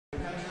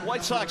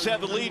White Sox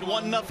have the lead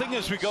 1-0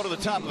 as we go to the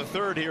top of the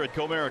third here at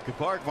Comerica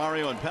Park.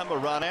 Mario and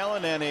Pemba, Ron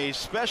Allen, and a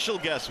special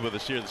guest with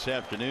us here this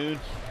afternoon,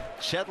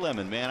 Chet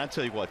Lemon. Man, I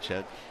tell you what,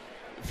 Chet,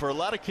 for a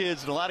lot of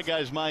kids and a lot of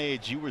guys my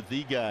age, you were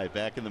the guy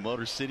back in the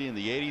Motor City in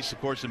the 80s.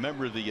 Of course, a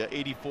member of the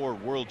 '84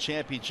 World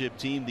Championship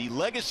team. The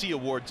Legacy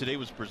Award today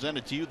was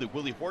presented to you, the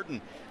Willie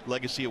Horton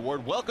Legacy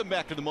Award. Welcome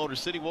back to the Motor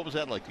City. What was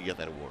that like to get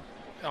that award?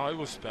 Oh, it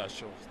was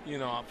special. You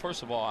know,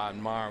 first of all, I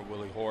admire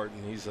Willie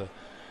Horton. He's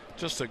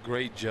just a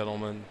great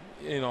gentleman.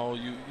 You know,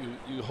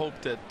 you hope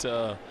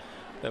that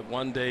that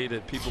one day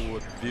that people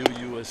would view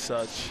you as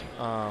such.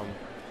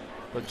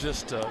 But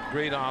just a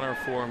great honor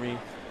for me.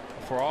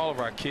 For all of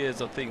our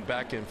kids, I think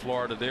back in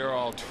Florida, they're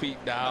all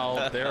tweaked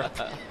out.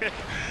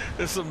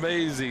 It's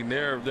amazing.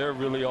 They're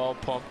really all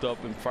pumped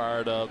up and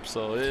fired up.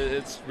 So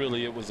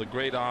it was a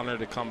great honor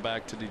to come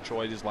back to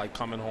Detroit. It's like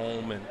coming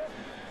home, and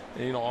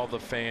you know, all the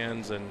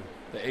fans and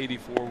the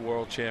 '84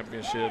 World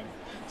Championship,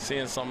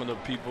 seeing some of the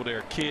people,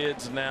 their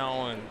kids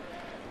now, and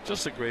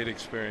just a great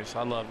experience.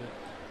 I love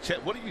it.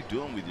 Chet, what are you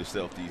doing with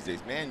yourself these days?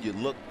 Man, you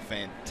look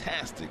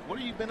fantastic. What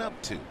have you been up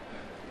to?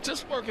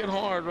 Just working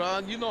hard,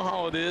 Ron. You know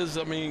how it is.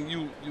 I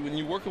mean, when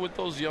you're working with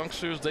those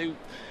youngsters,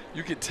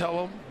 you can tell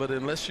them, but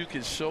unless you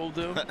can show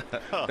them,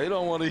 they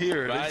don't want to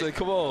hear it. Right. They say,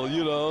 "Come on,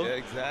 you know, yeah,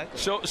 exactly.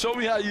 Show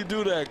me how you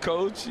do that,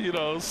 Coach." You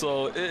know,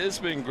 so it's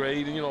been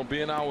great. You know,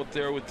 being out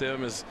there with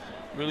them has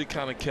really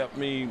kind of kept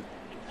me,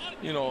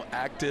 you know,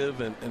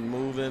 active and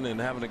moving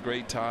and having a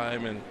great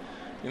time. And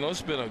you know,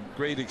 it's been a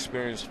great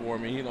experience for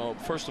me. You know,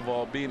 first of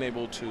all, being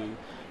able to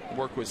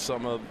work with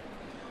some of,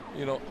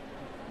 you know,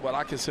 what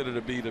I consider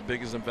to be the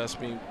biggest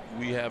investment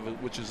we have,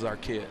 which is our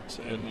kids,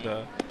 and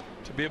to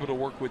be able to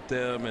work with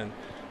them and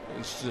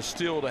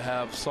still to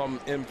have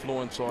some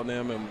influence on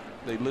them, and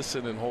they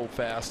listen and hold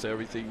fast to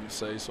everything you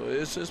say. So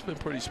it's been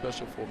pretty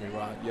special for me,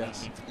 Ron.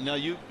 Yes. Now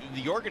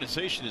the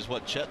organization is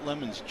what? Chet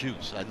Lemon's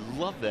Juice. I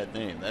love that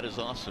name. That is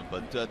awesome.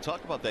 But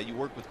talk about that. You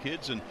work with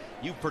kids and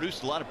you've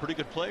produced a lot of pretty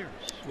good players.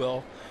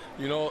 Well,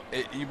 you know,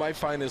 you might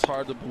find this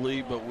hard to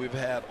believe, but we've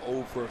had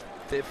over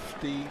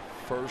 50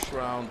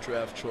 first-round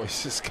draft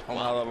choices come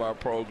out of our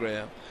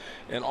program,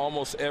 and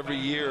almost every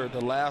year, the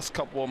last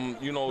couple of them,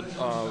 you know,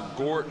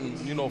 Gordon,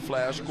 you know,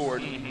 Flash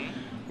Gordon,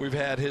 we've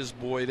had his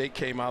boy. They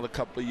came out a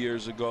couple of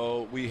years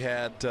ago. We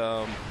had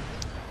Brad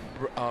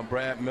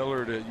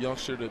Miller, the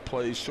youngster that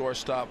plays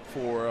shortstop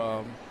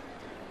for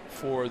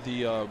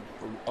the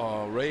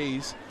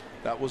Rays.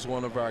 That was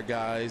one of our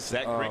guys.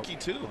 Zach Greinke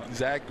too.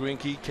 Zach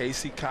Greinke,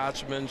 Casey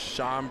Kochman,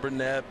 Sean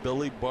Burnett,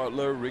 Billy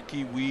Butler,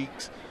 Ricky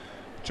Weeks,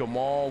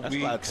 Jamal Weeks. That's a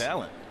lot of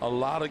talent. A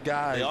lot of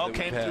guys. They all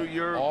came through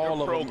your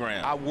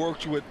program. I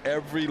worked with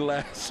every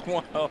last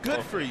one of them.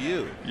 Good for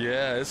you.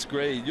 Yeah, it's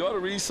great. You ought to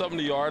read some of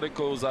the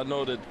articles. I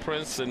know that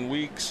Prince and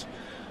Weeks,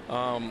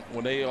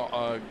 when they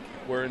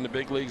were in the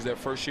big leagues their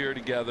first year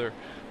together,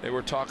 they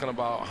were talking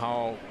about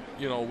how,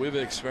 you know, we've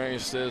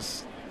experienced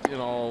this, you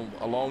know,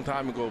 a long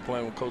time ago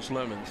playing with Coach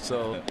Lemon.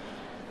 So,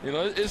 you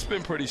know, it's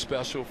been pretty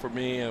special for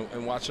me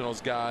and watching those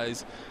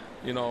guys,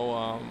 you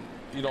know,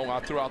 I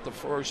threw out the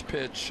first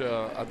pitch,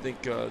 I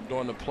think,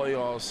 during the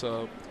playoffs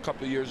a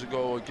couple of years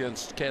ago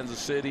against Kansas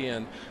City,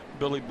 and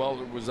Billy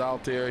Butler was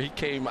out there. He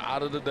came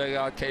out of the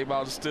dugout, came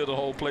out and stood the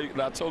whole plate.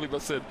 And I told him, I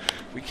said,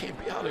 we can't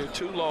be out here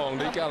too long.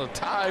 They got a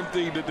time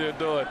thing that they're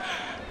doing.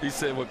 He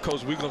said, well,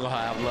 Coach, we're going to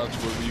have lunch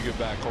when you get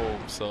back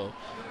home. So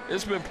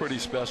it's been pretty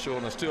special,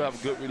 and I still have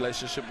a good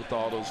relationship with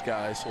all those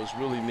guys, so it's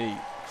really neat.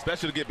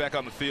 Special to get back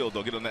on the field,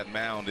 though, get on that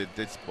mound at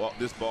this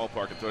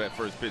ballpark and throw that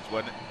first pitch,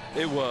 wasn't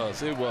it? It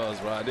was,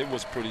 right. It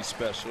was pretty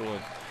special.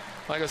 And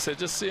like I said,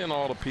 just seeing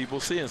all the people,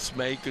 seeing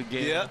Smake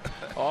again,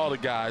 all the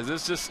guys,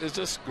 it's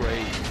just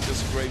great. It's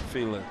just a great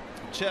feeling.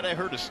 Chet, I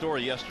heard a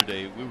story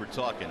yesterday. We were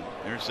talking.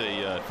 There's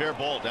a fair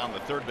ball down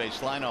the third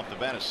base line off the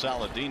bat of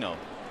Saladino.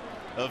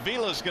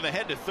 Avila's going to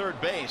head to third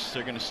base.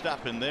 They're going to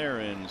stop in there,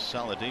 and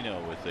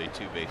Saladino with a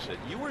two-base hit.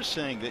 You were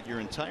saying that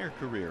your entire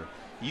career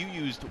you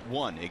used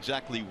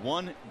exactly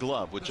one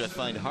glove, which I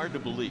find hard to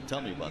believe.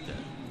 Tell me about that.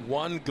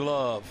 One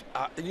glove.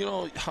 You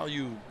know how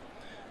you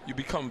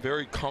become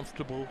very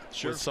comfortable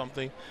with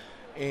something,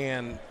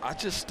 and I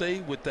just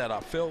stayed with that.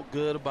 I felt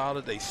good about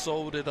it. They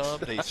sewed it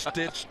up. They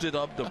stitched it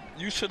up.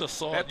 You should have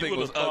saw that it. Thing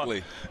was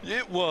ugly.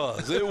 It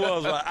was.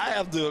 I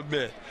have to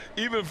admit,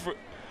 even for.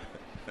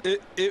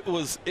 It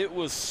was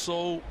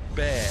so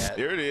bad.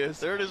 There it is.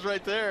 There it is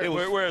right there.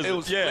 Where is it?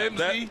 Was yeah,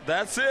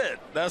 that's it.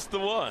 That's the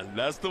one.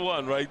 That's the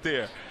one right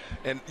there.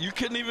 And you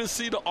couldn't even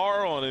see the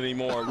R on it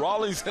anymore.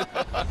 Rawlings,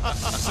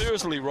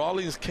 seriously,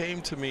 Rawlings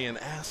came to me and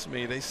asked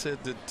me. They said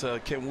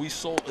that can we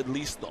sew at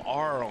least the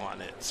R on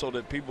it so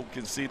that people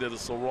can see that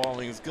it's a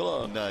Rawlings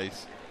glove.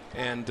 Nice.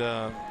 And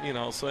you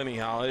know, so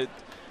anyhow,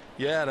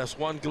 yeah, that's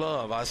one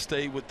glove. I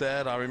stayed with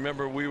that. I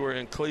remember we were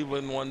in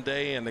Cleveland one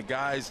day, and the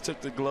guys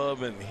took the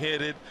glove and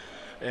hit it.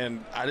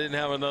 And I didn't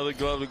have another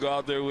glove to go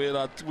out there with.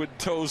 I would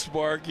told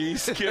Sparky,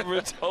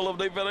 Skipper told them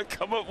they better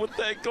come up with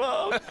that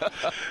glove.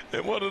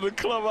 And one of the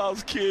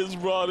clubhouse kids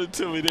brought it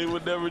to me. They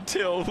would never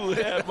tell who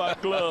had my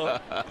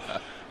glove.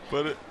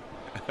 But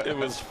It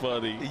was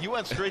funny. You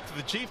went straight to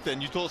the chief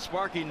then. You told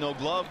Sparky no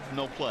glove,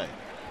 no play.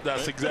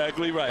 That's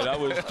exactly right. I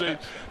was straight,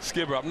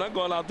 Skipper, I'm not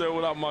going out there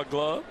without my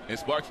glove. And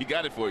Sparky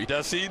got it for you.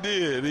 Yes, he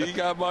did. He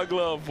got my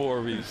glove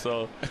for me.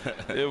 So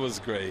it was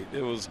great.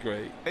 It was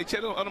great. Hey,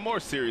 Chet, on a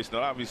more serious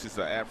note, obviously it's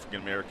an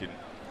African-American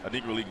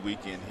Negro League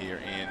weekend here,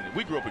 and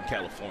we grew up in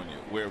California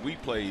where we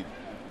played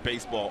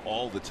baseball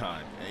all the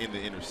time in the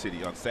inner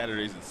city on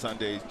Saturdays and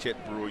Sundays. Chet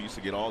Brewer used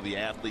to get all the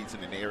athletes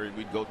in an area.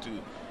 We'd go to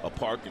a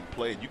park and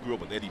play. And you grew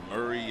up with Eddie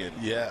Murray and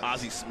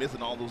Ozzie Smith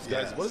and all those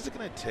guys. Yes. What is it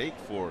going to take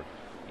for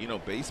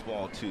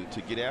baseball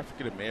to get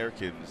African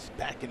Americans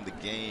back in the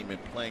game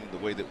and playing the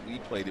way that we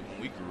played it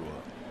when we grew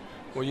up?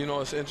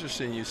 Well, it's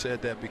interesting you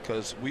said that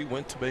because we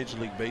went to Major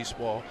League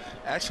Baseball.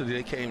 Actually,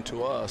 they came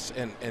to us,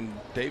 and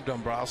Dave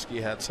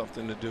Dombrowski had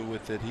something to do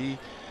with it.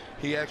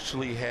 He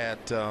actually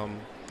had a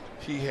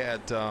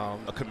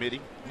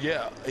committee.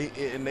 Yeah,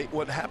 and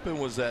what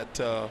happened was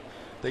that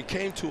they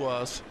came to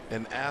us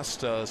and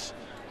asked us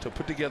to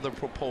put together a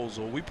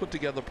proposal. We put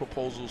together a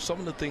proposal. Some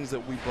of the things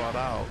that we brought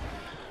out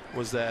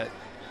was that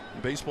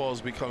baseball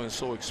is becoming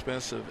so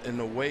expensive, and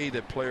the way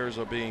that players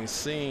are being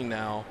seen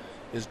now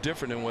is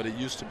different than what it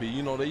used to be.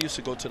 They used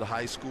to go to the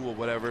high school or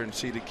whatever and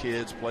see the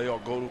kids play, or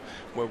go to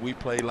where we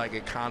played, like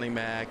at Connie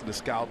Mack. The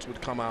scouts would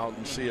come out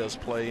and see us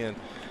play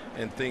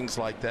and things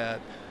like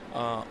that.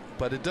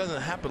 But it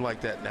doesn't happen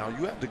like that now.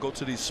 You have to go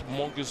to these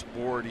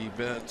smorgasbord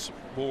events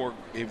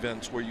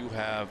where you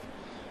have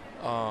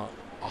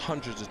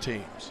hundreds of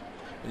teams,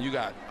 and you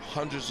got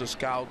hundreds of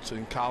scouts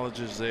and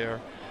colleges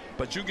there.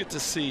 But you get to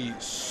see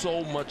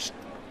so much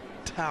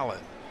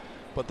talent.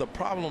 But the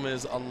problem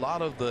is a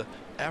lot of the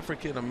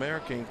African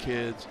American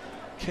kids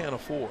can't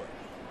afford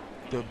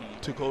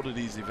to go to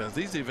these events.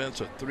 These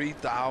events are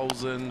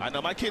 $3,000. I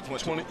know my kids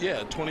went to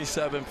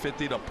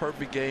 $27.50. The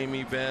perfect game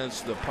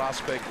events, the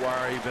prospect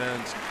wire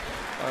events,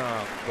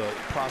 the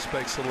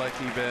prospect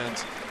select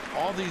events.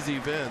 All these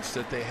events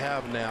that they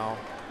have now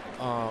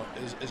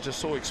is just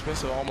so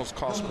expensive, almost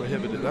cost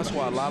prohibitive. That's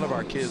why a lot of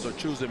our kids are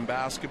choosing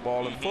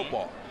basketball and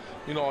football.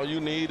 All you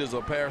need is a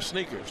pair of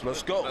sneakers.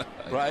 Let's go,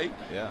 right?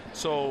 Yeah.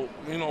 So,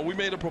 we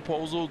made a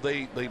proposal.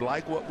 They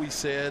like what we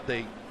said.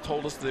 They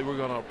told us they were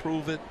going to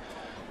approve it.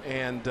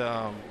 And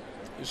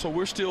so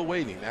we're still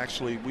waiting.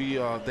 Actually,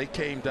 they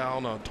came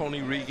down.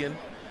 Tony Regan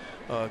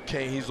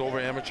he's over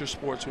amateur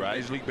sports with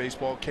Major League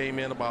Baseball. Came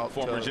in about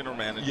former general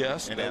manager.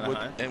 Yes, in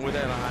Anaheim. with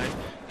Anaheim.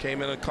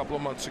 Came in a couple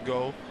of months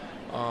ago.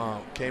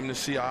 Came to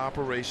see our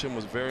operation.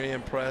 Was very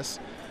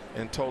impressed.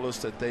 And told us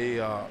that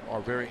they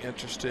are very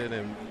interested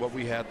in what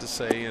we had to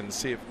say and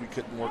see if we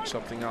couldn't work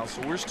something out.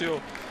 So we're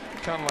still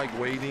kind of like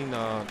waiting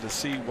to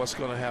see what's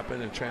going to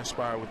happen and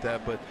transpire with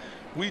that. But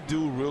we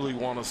do really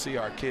want to see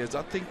our kids.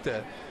 I think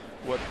that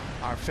what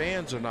our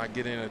fans are not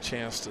getting a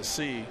chance to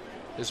see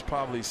is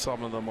probably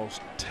some of the most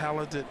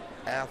talented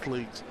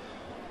athletes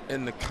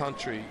in the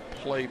country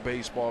play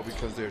baseball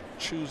because they're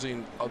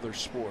choosing other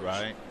sports.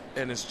 Right.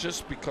 And it's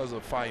just because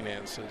of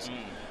finances.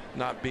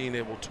 Not being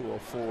able to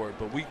afford,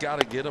 but we got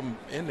to get them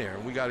in there,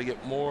 and we got to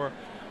get more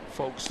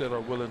folks that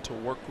are willing to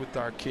work with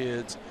our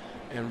kids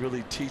and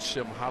really teach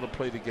them how to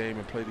play the game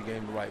and play the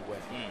game the right way.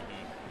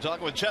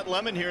 Talking with Chet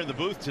Lemon here in the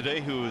booth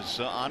today, who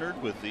is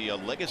honored with the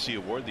Legacy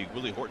Award, the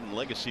Willie Horton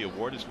Legacy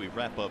Award, as we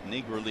wrap up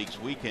Negro Leagues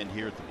weekend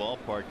here at the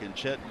ballpark. And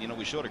Chet,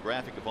 we showed a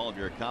graphic of all of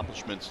your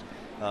accomplishments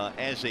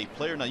as a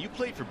player. Now, you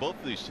played for both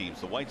of these teams,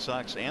 the White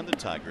Sox and the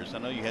Tigers. I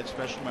know you had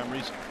special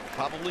memories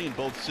probably in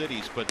both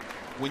cities, but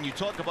when you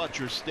talk about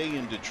your stay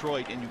in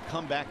Detroit and you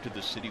come back to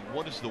the city,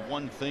 what is the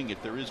one thing,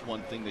 if there is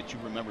one thing, that you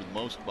remember the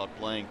most about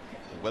playing,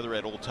 whether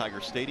at Old Tiger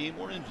Stadium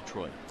or in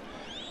Detroit?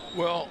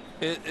 Well,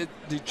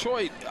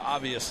 Detroit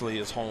obviously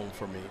is home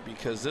for me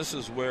because this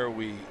is where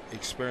we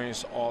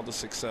experienced all the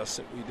success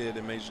that we did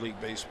in Major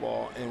League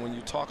Baseball. And when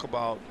you talk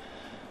about,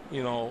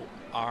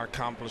 our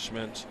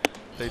accomplishments,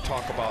 they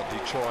talk about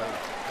Detroit.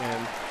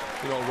 And,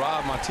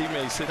 Rob, my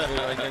teammate sitting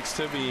right next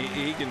to me,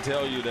 he can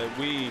tell you that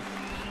we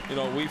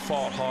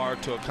fought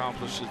hard to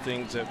accomplish the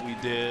things that we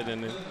did,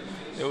 and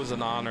it was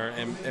an honor.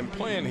 And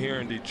playing here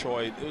in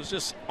Detroit, it was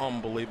just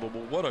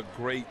unbelievable. What a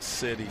great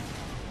city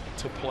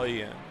to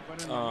play in.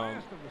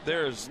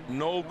 There's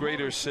no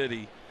greater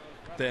city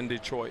than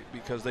Detroit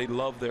because they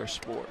love their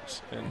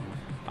sports. And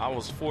I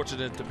was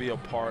fortunate to be a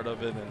part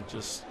of it and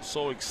just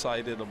so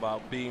excited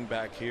about being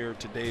back here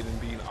today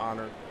and being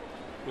honored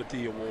with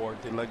the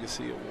award, the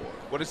Legacy Award.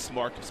 What does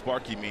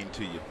Sparky mean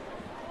to you?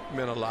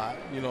 Meant a lot.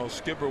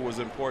 Skipper was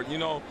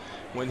important.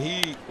 When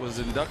he was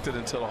inducted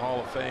into the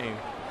Hall of Fame,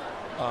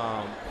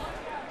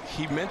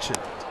 he mentioned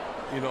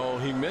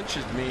it. He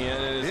mentioned me,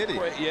 and it's did he?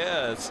 great.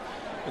 Yeah,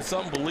 it's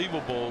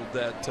unbelievable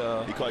that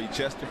he called you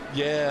Chester?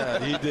 Yeah,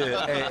 he did.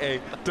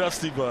 hey,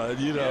 Dusty Bud,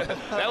 Yeah,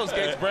 that was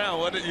Gates Brown,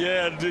 wasn't it?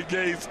 Yeah,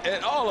 Gates.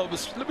 And all of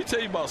us. Let me tell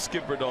you about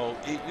Skipper, though.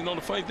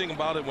 The funny thing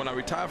about it, when I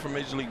retired from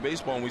Major League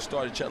Baseball and we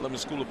started Chet Lemon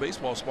School of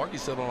Baseball, Sparky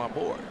sat on our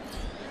board.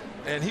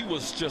 And he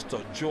was just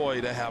a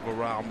joy to have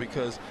around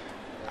because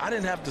I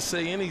didn't have to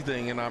say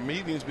anything in our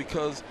meetings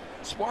because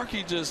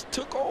Sparky just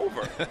took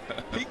over.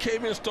 He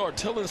came in and started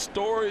telling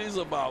stories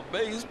about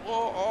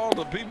baseball. All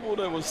the people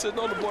that were sitting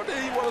on the board, they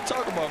didn't want to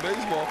talk about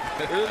baseball.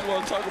 They didn't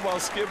want to talk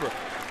about Skipper.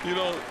 You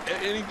know,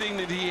 anything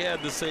that he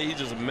had to say, he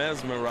just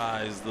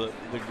mesmerized the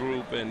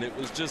group, and it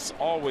was just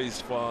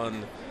always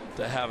fun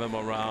to have him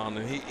around.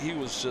 And he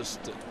was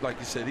just, like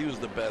you said, he was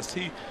the best.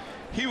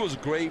 He was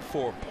great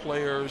for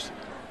players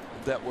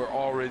that were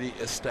already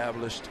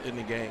established in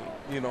the game,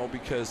 you know,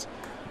 because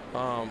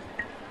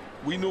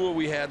we knew what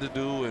we had to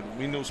do, and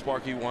we knew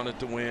Sparky wanted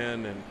to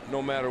win. And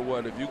no matter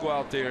what, if you go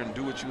out there and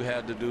do what you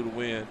had to do to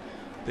win,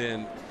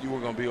 then you were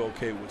going to be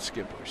okay with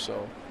Skipper.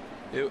 So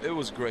it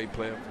was great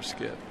playing for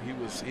Skip.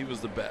 He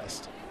was the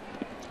best.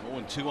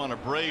 0-2 on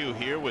Abreu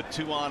here with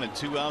 2 on and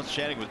 2 outs,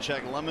 chatting with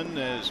Chet Lemon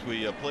as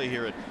we play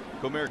here at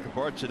Comerica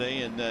Park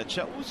today. And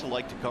Chet, what was it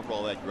like to cover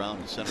all that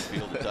ground in center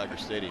field at Tiger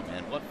Stadium,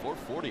 man? What,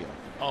 440?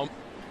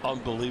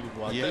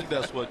 Unbelievable. I think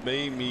that's what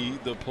made me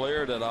the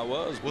player that I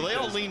was. Well, they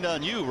all leaned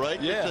on you,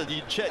 right? Yeah.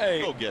 Chet,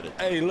 hey, go get it.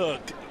 Hey,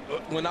 look,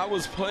 when I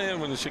was playing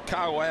with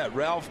Chicago, I had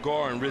Ralph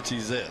Garr and Richie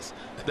Zest.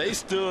 They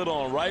stood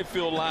on right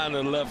field line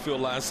and left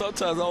field line.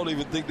 Sometimes I don't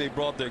even think they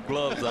brought their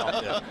gloves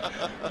out there.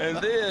 And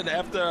then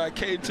after I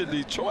came to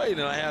Detroit,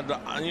 and I had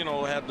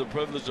the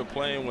privilege of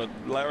playing with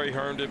Larry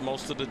Herndon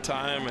most of the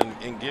time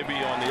and Gibby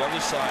on the other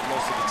side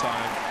most of the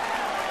time,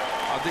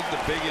 I think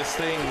the biggest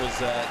thing was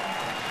that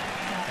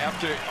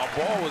after a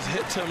ball was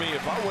hit to me,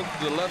 if I went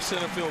to the left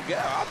center field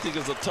gap, I think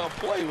it's a tough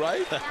play,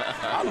 right?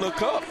 I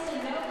look up.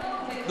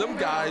 Them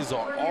guys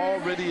are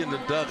already in the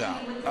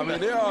dugout. I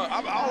mean,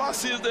 all I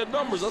see is their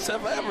numbers. I said,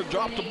 if I ever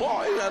drop the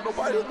ball, I ain't got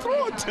nobody to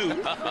throw it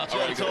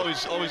to.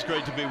 It's always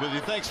great to be with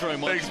you. Thanks very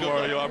much. Thanks,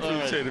 Mario. I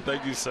appreciate it.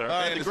 Thank you, sir.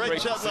 All right, the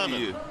great Chet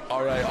Lemon.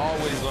 All right,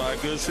 always. All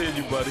right, good seeing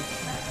you, buddy.